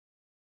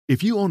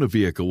If you own a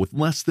vehicle with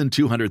less than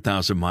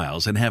 200,000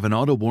 miles and have an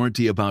auto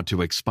warranty about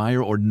to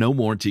expire or no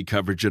warranty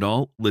coverage at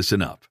all,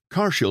 listen up.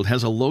 CarShield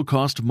has a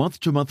low-cost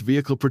month-to-month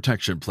vehicle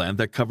protection plan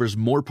that covers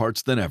more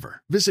parts than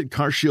ever. Visit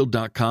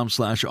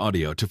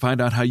carshield.com/audio to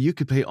find out how you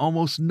could pay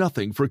almost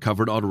nothing for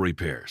covered auto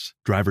repairs.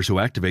 Drivers who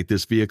activate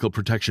this vehicle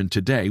protection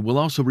today will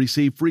also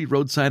receive free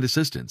roadside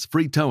assistance,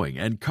 free towing,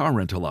 and car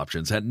rental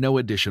options at no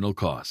additional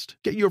cost.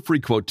 Get your free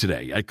quote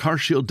today at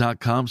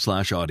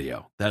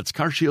carshield.com/audio. That's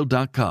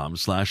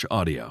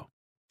carshield.com/audio.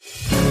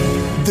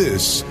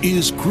 This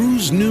is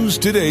Cruise News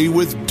Today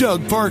with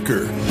Doug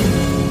Parker.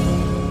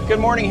 Good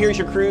morning. Here's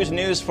your cruise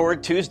news for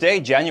Tuesday,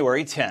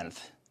 January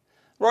 10th.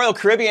 Royal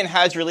Caribbean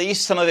has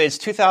released some of its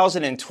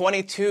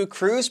 2022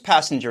 cruise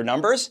passenger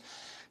numbers.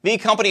 The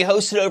company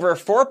hosted over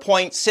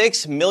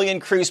 4.6 million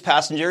cruise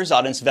passengers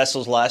on its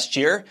vessels last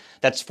year.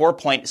 That's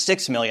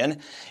 4.6 million.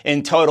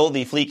 In total,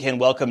 the fleet can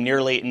welcome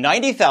nearly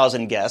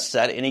 90,000 guests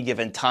at any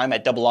given time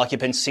at double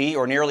occupancy,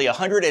 or nearly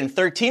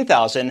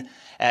 113,000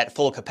 at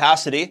full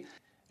capacity.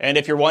 And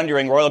if you're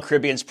wondering, Royal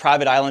Caribbean's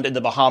private island in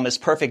the Bahamas,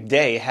 Perfect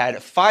Day,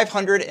 had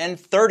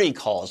 530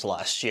 calls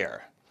last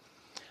year.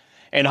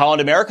 And Holland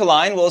America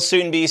Line will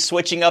soon be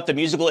switching up the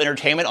musical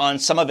entertainment on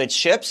some of its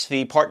ships.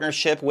 The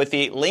partnership with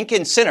the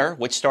Lincoln Center,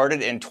 which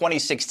started in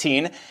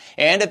 2016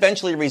 and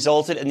eventually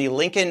resulted in the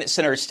Lincoln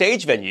Center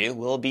stage venue,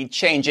 will be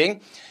changing,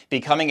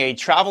 becoming a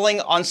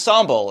traveling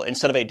ensemble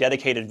instead of a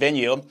dedicated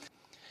venue.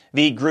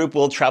 The group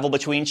will travel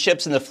between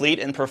ships in the fleet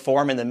and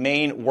perform in the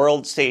main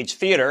World Stage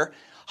Theater.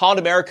 Holland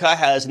America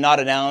has not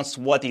announced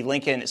what the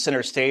Lincoln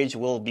Center stage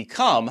will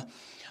become.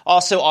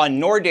 Also on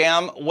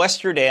Noordam,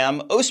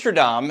 Westerdam,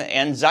 Oosterdam,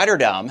 and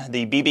Zuiderdam,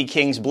 the B.B.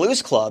 King's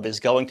Blues Club is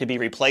going to be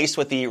replaced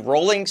with the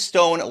Rolling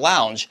Stone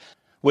Lounge,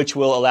 which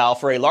will allow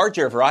for a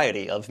larger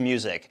variety of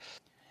music.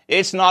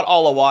 It's not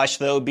all a wash,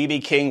 though.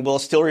 B.B. King will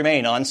still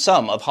remain on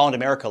some of Holland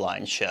America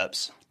Line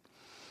ships.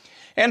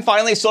 And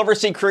finally,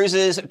 Silversea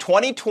Cruises'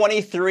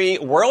 2023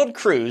 World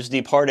Cruise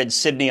departed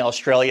Sydney,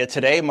 Australia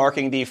today,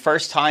 marking the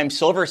first time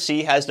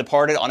Silversea has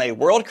departed on a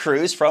world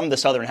cruise from the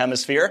Southern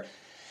Hemisphere.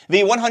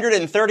 The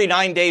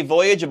 139-day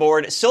voyage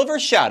aboard Silver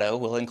Shadow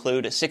will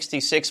include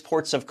 66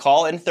 ports of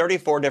call in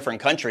 34 different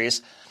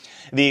countries.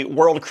 The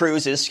world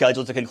cruise is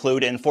scheduled to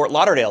conclude in Fort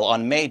Lauderdale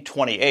on May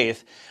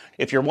 28th.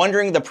 If you're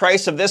wondering the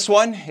price of this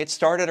one, it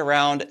started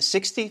around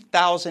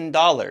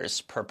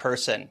 $60,000 per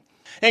person.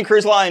 And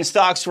cruise line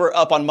stocks were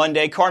up on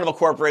Monday. Carnival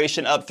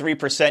Corporation up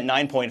 3%,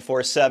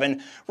 9.47.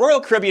 Royal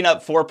Caribbean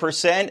up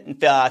 4%,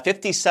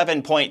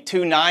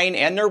 57.29.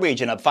 And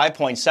Norwegian up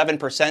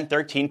 5.7%,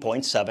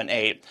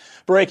 13.78.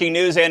 Breaking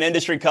news and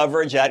industry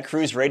coverage at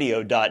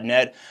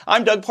cruiseradio.net.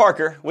 I'm Doug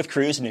Parker with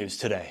Cruise News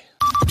Today.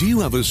 Do you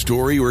have a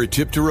story or a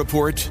tip to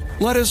report?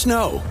 Let us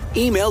know.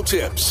 Email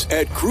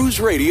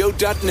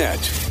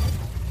tips@cruiseradio.net.